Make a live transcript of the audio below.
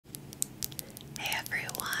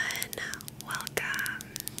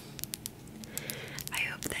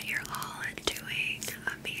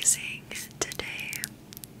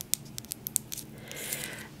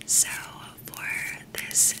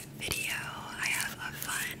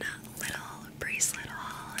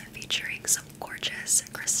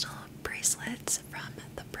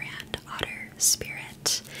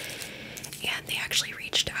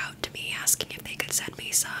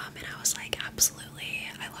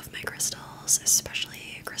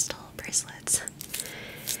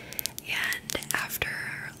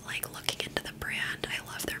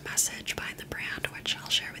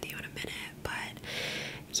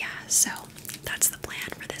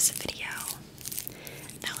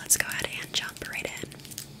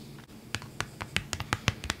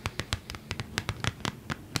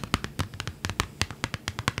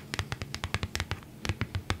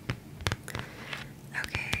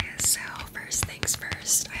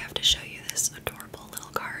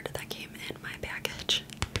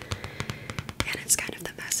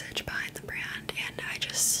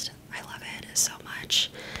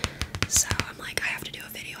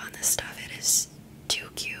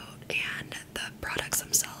products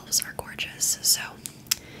themselves are gorgeous. So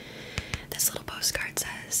this little postcard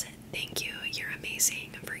says, "Thank you, you're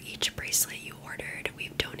amazing. For each bracelet you ordered,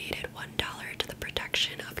 we've donated $1 to the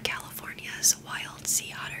protection of California's wild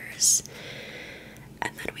sea otters."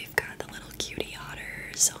 And then we've got the little cutie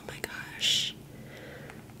otters. Oh my gosh.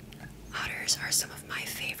 Otters are some of my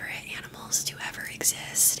favorite animals to ever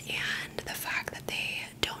exist, and the fact that they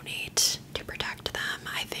donate to protect them,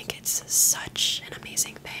 I think it's such an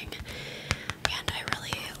amazing thing. And I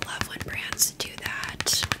really love when brands do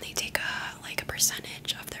that, when they take a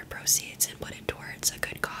percentage of their proceeds and put it towards a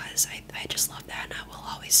good cause. I just love that, and I will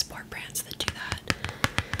always support brands that do that.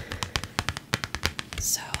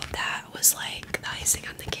 So that was like the icing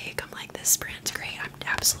on the cake. I'm like, this brand's great. I'm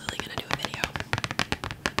absolutely gonna do a video.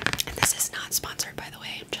 And this is not sponsored, by the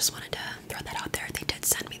way. Just wanted to throw that out there. They did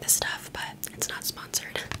send me the stuff, but it's not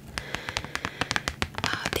sponsored.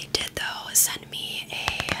 They did, though, send me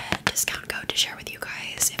a discount code to share with you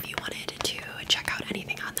guys if you wanted to check out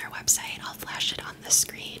anything on their website. I'll flash it on the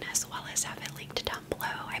screen as well as have it linked down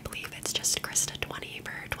below. I believe it's just Krista20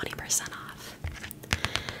 for 20% off.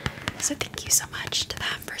 So thank you so much to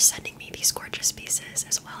them for sending me these gorgeous pieces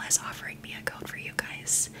as well as offering me a code for you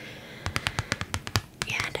guys.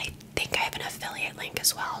 And I think I have an affiliate link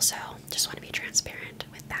as well, so just want to be transparent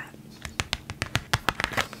with that.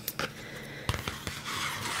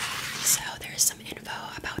 So there's some info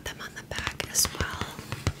about them on the back as well.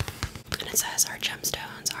 And it says our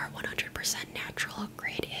gemstones are 100% natural,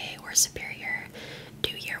 grade A or superior,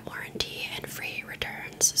 2-year warranty, and free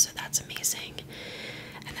returns. So that's amazing.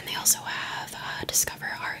 And then they also have discover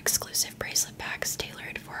our exclusive bracelet packs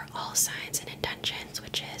tailored for all signs and intentions,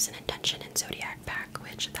 which is an intention and zodiac pack,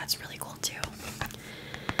 which that's really cool too.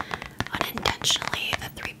 Unintentionally, the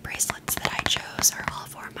 3 bracelets that I chose are all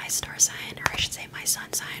for my star sign, or I should say my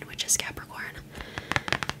sun sign, which is Capricorn.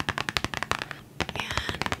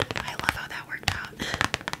 And I love how that worked out.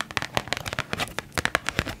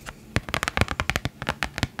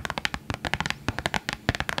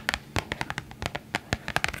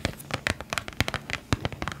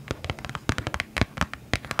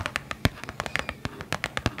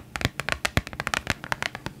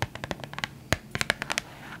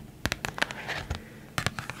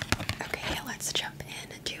 Let's jump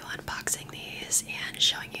into unboxing these and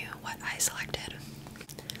showing you what I selected.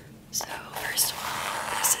 So first of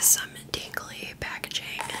all, this is some tingly packaging.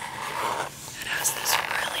 It has this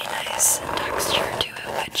really nice texture to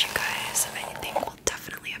it, which you guys, I think, will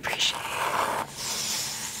definitely appreciate.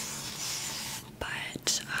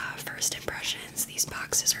 But first impressions, these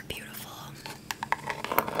boxes are beautiful.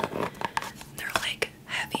 They're like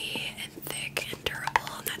heavy and thick and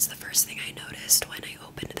durable, and that's the first thing I noticed when I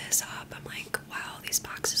opened this up. I'm like, wow, these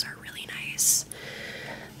boxes are really nice.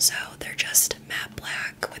 So they're just matte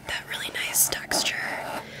black with that really nice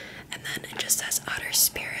texture, and then it just says Otter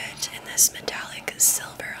Spirit in this metallic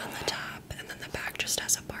silver on the top, and then the back just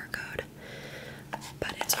has a barcode.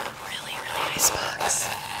 But it's a really, really nice box.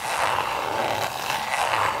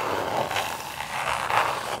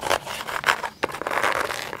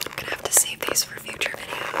 I'm gonna have to save these for future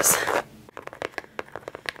videos.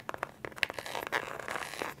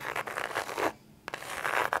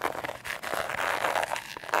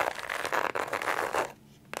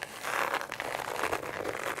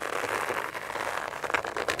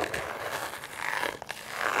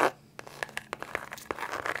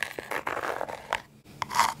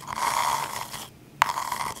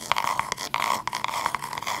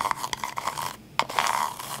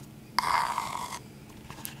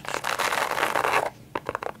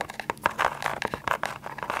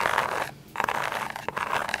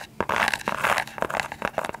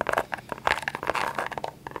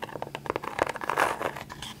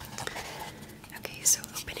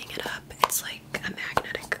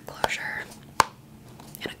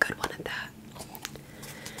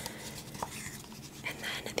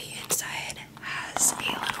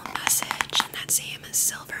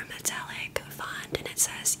 Silver metallic font, and it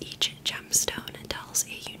says each gemstone tells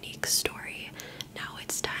a unique story. Now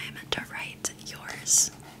it's time to write yours.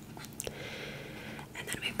 And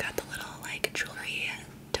then we've got the little like jewelry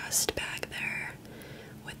dust bag there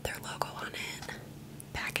with their logo on it.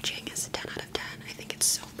 Packaging is a 10 out of 10. I think it's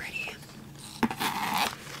so pretty.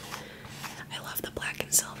 I love the black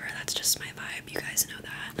and silver. That's just my vibe. You guys know that.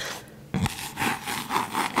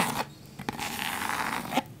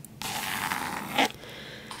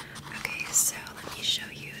 Okay, so let me show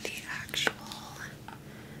you the actual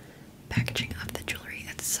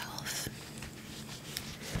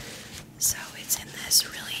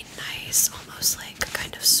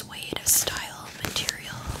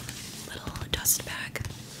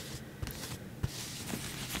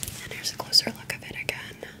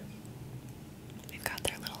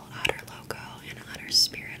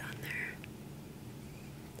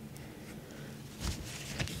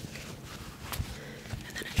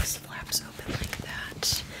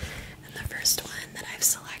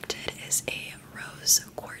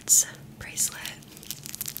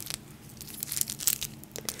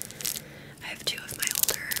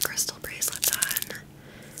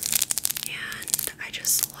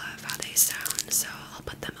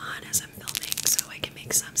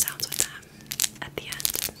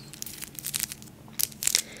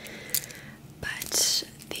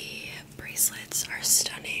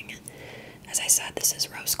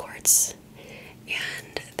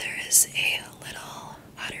is a little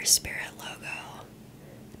Otter Spirit logo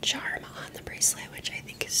charm on the bracelet, which I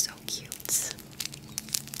think is so cute.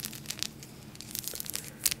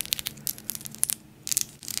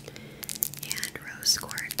 And rose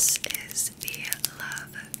quartz is the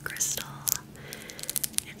love crystal.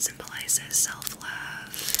 It symbolizes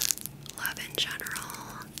self-love, love in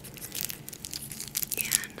general,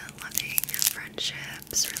 and loving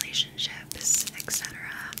friendships, relationships, etc.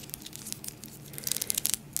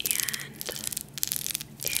 And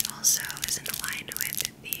it also is in line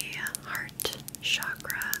with the heart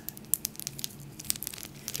chakra.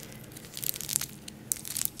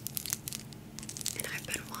 And I've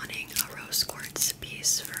been wanting a rose quartz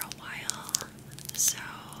piece for a while, so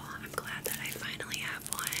I'm glad that I finally have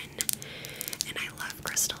one. And I love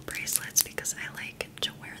crystal bracelets because I like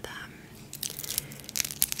to wear them.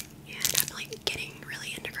 And I'm like getting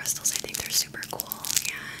really into crystals. I think they're super cool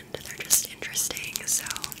and they're just interesting, so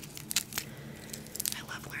I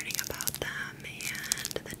love learning about them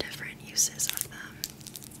and the different uses of them.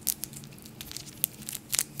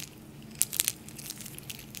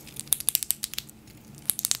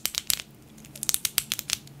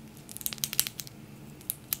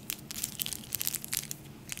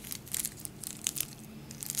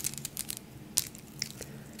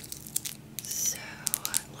 So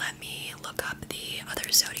let me look up the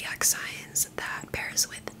other zodiac signs that pairs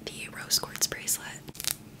with the rose quartz bracelet.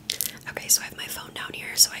 Okay, so I have my phone down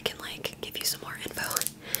here so I can like give you some more info.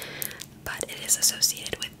 But it is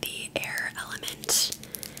associated with the air element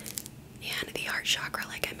and the heart chakra,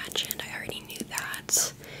 like I mentioned. I already knew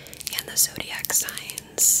that. And the zodiac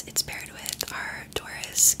signs, it's paired with our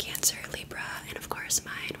Taurus, Cancer, Libra, and of course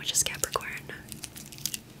mine, which is Capricorn.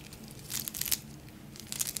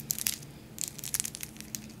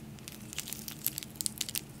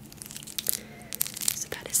 So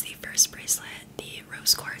that is the first bracelet, the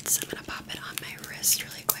rose quartz. I'm gonna pop it on my wrist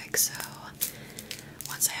really quick, so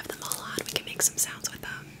once I have them all on, we can make some sounds with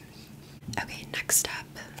them. Okay, next up.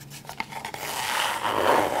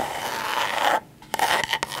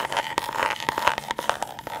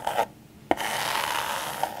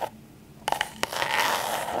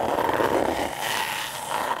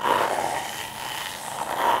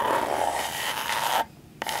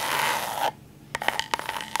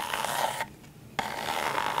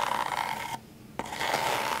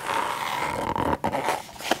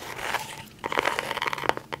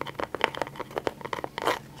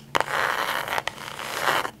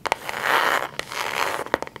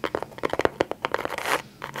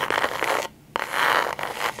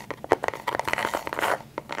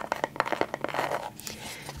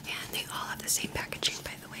 Same packaging,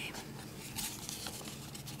 by the way.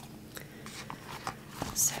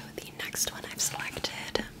 So the next one I've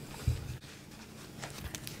selected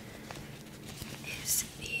is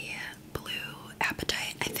the blue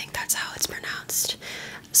apatite. I think that's how it's pronounced.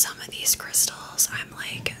 Some of these crystals, I'm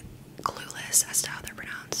like clueless as to how they're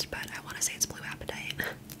pronounced, but I want to say it's blue apatite.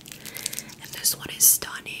 And this one is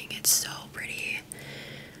stunning. It's so pretty.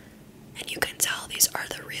 And you can tell these are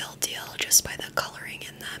the real deal just by the coloring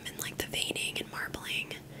in them and like the veining and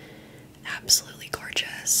marbling. Absolutely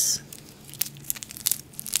gorgeous.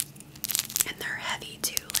 And they're heavy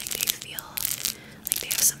too, like they feel like they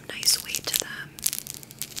have some nice weight to them.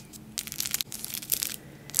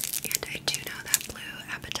 And I do know that blue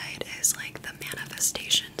apatite is like the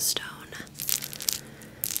manifestation stone,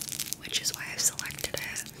 which is why I've selected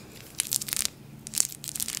it.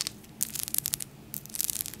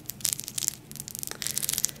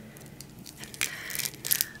 And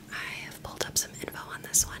then I have pulled up some info on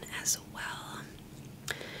this one as well.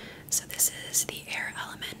 So this is the air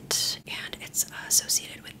element, and it's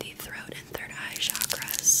associated with the throat and third eye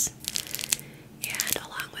chakras. And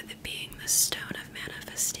along with it being the stone of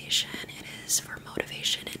manifestation, it is for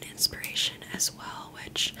motivation and inspiration as well,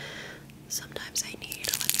 which sometimes I need,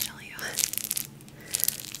 let me tell you.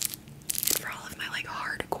 And for all of my like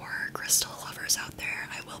hardcore crystal lovers out there,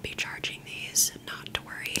 I will be charging these, not to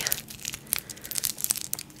worry.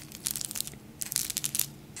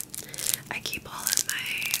 I keep all of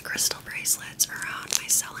my crystal bracelets around my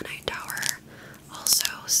selenite tower also,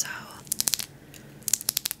 so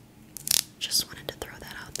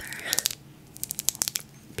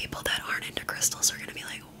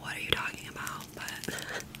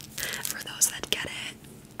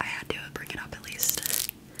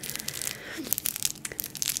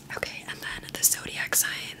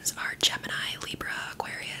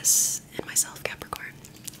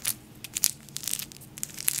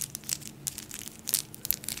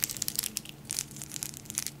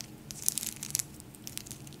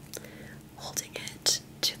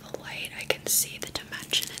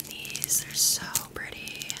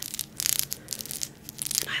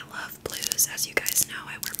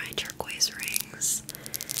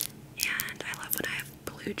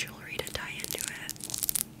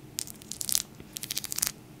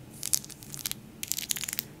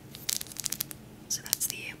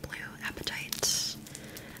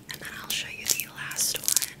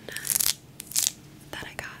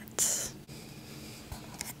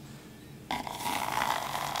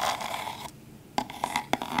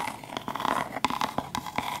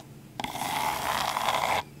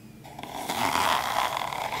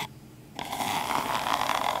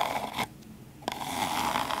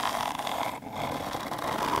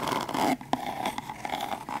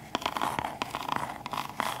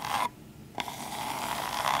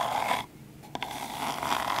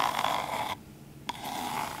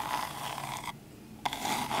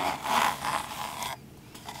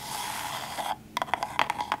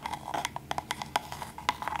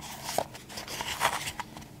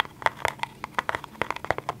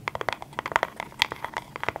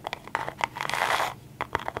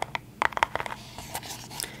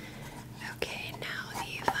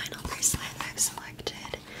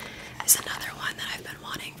is another one that I've been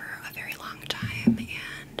wanting for a very long time,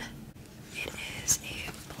 and it is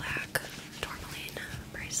a black tourmaline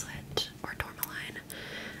bracelet, or tourmaline.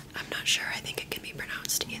 I'm not sure, I think it can be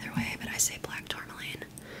pronounced either way, but I say black tourmaline.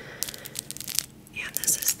 And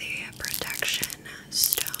this is the protection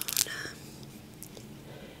stone.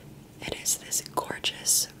 It is this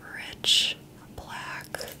gorgeous, rich black,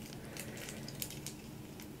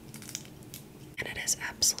 and it is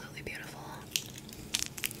absolutely beautiful.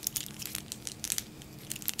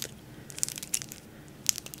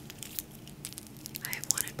 I have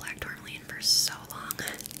wanted black tourmaline for so long.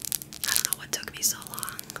 I don't know what took me so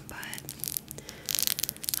long, but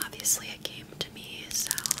obviously it came to me,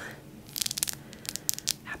 so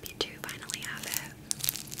happy to finally have it.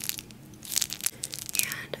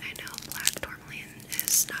 And I know black tourmaline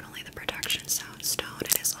is not only the protection stone,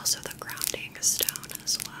 it is also the grounding stone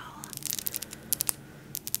as well.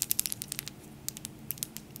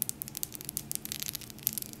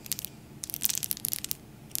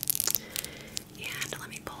 And let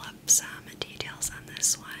me pull up some details on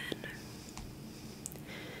this one.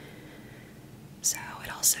 So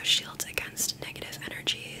it also shields against negative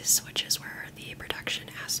energies, which is where the protection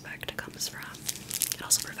aspect comes from. It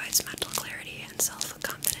also provides mental clarity and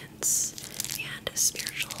self-confidence and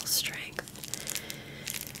spiritual strength.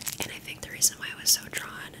 And I think the reason why I was so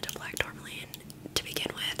drawn to black tourmaline to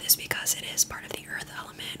begin with is because it is part of the earth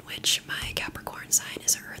element, which my Capricorn sign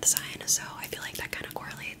is an earth sign, so I feel like that kind of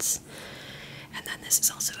correlates. And then this is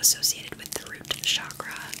also associated with the root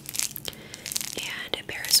chakra, and it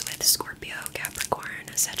pairs with Scorpio, Capricorn,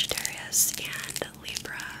 Sagittarius, and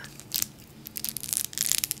Libra.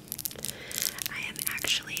 I am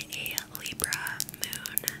actually a Libra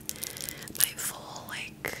moon. My full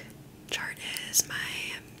chart is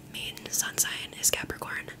my main sun sign is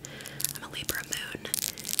Capricorn. I'm a Libra moon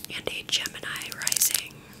and a Gemini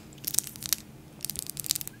rising.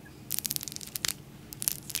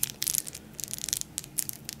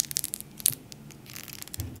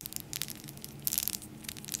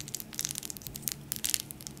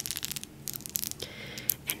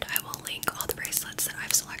 And I will link all the bracelets that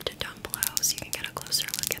I've selected down below so you can get a closer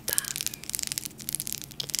look at them.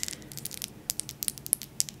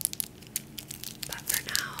 But for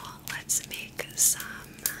now, let's make some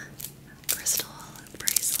crystal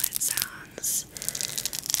bracelet sounds.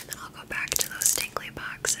 And then I'll go back to those tingly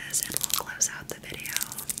boxes and we'll close out the video.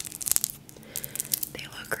 They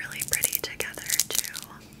look really pretty together too.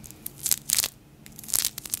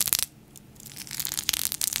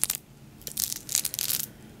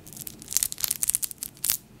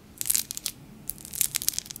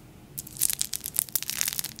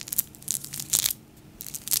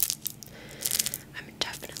 I'm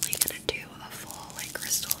definitely gonna do a full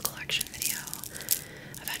crystal collection video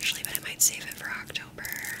eventually, but I might save it for October.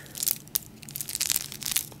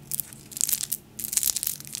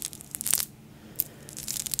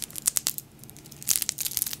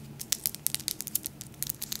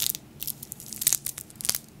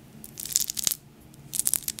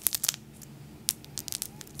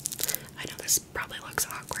 I know this probably looks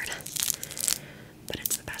awkward, but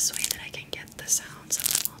it's the best way that I can get the sounds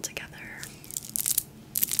of them all together.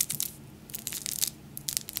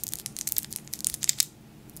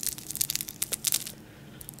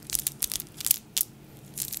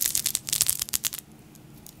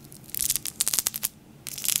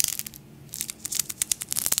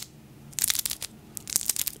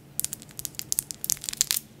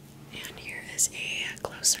 And here is a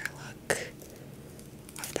closer look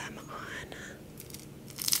of them on.